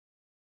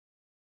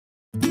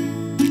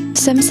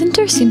STEM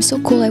Center seems so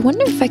cool. I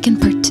wonder if I can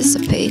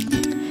participate.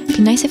 It'd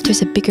be nice if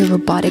there's a bigger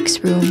robotics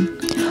room.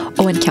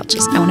 Oh, and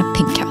couches. I want a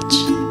pink couch.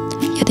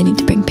 Yeah, they need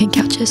to bring pink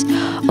couches.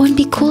 Oh, and it'd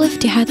be cool if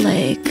they had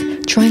like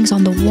drawings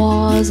on the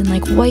walls and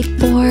like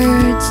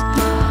whiteboards.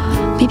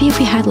 Maybe if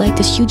we had like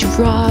this huge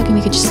rug and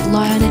we could just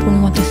lie on it when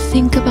we want to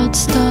think about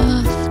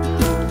stuff.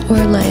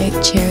 Or like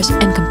chairs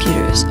and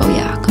computers. Oh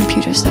yeah,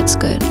 computers, that's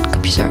good.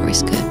 Computers are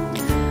always good.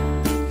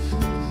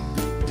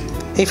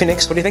 Hey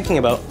Phoenix, what are you thinking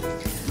about?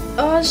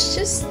 Oh, it's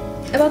just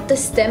about the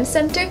STEM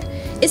Center.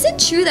 Is it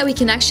true that we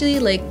can actually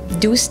like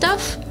do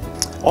stuff?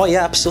 Oh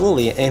yeah,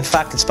 absolutely. In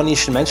fact, it's funny you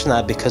should mention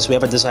that because we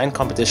have a design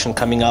competition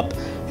coming up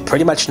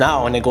pretty much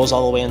now and it goes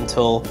all the way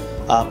until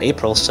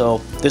April.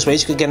 So there's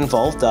ways you could get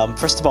involved.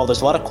 First of all,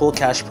 there's a lot of cool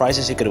cash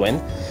prizes you could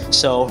win.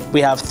 So we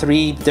have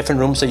 3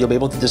 different rooms that you'll be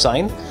able to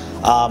design.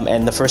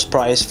 And the first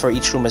prize for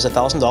each room is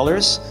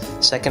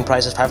 $1,000, second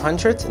prize is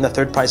 $500, and the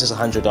third prize is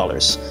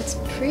 $100. It's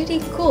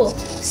pretty cool.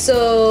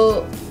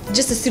 So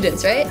just the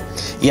students, right?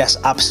 Yes,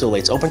 absolutely.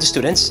 It's open to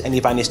students.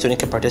 Any Vanier student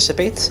can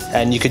participate,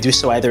 and you could do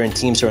so either in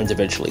teams or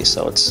individually,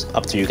 so it's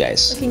up to you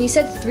guys. Okay, and you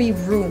said 3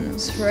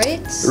 rooms,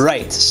 right?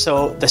 Right.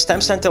 So the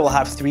STEM Center will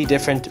have 3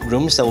 different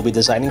rooms that we'll be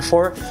designing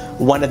for.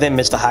 One of them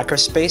is the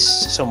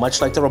Hackerspace. So much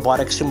like the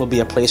robotics room, will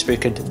be a place where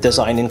you could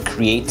design and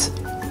create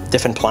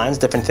different plans,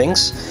 different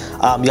things.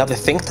 You have the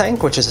think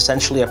tank, which is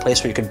essentially a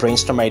place where you could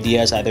brainstorm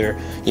ideas either,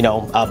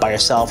 by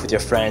yourself, with your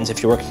friends,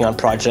 if you're working on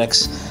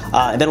projects.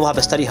 And then we'll have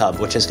a study hub,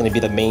 which is going to be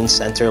the main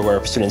center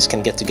where students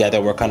can get together,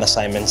 work on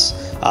assignments,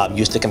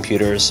 use the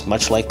computers,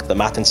 much like the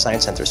Math and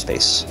Science Center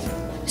space.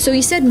 So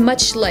you said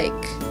much like,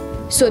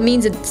 so it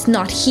means it's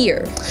not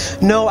here?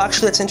 No,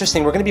 actually that's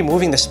interesting. We're going to be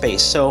moving the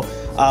space. So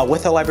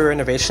with the library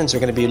renovations, they're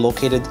going to be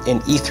located in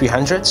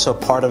E300. So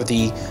part of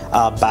the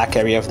back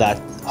area of that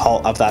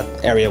hall, of that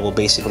area will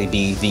basically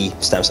be the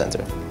STEM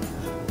Center.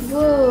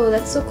 Whoa,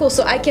 that's so cool.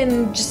 So I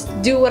can just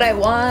do what I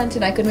want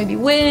and I could maybe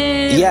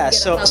win? Yeah,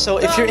 so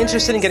if you're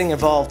interested in getting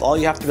involved, all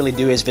you have to really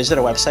do is visit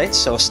our website,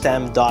 so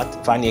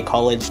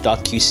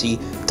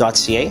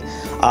stem.vaniercollege.qc.ca.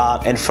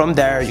 And from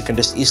there, you can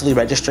just easily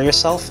register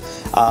yourself.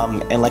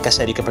 And like I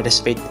said, you can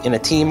participate in a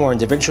team or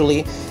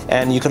individually.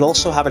 And you can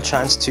also have a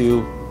chance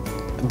to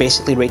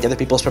basically rate other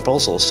people's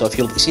proposals. So if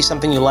you see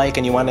something you like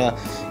and you want to,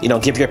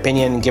 give your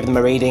opinion, give them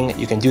a rating,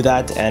 you can do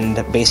that.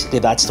 And basically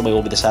that's the way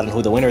we'll be deciding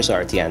who the winners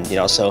are at the end.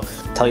 So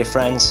tell your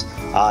friends,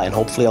 and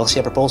hopefully I'll see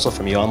a proposal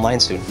from you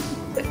online soon.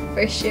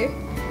 For sure.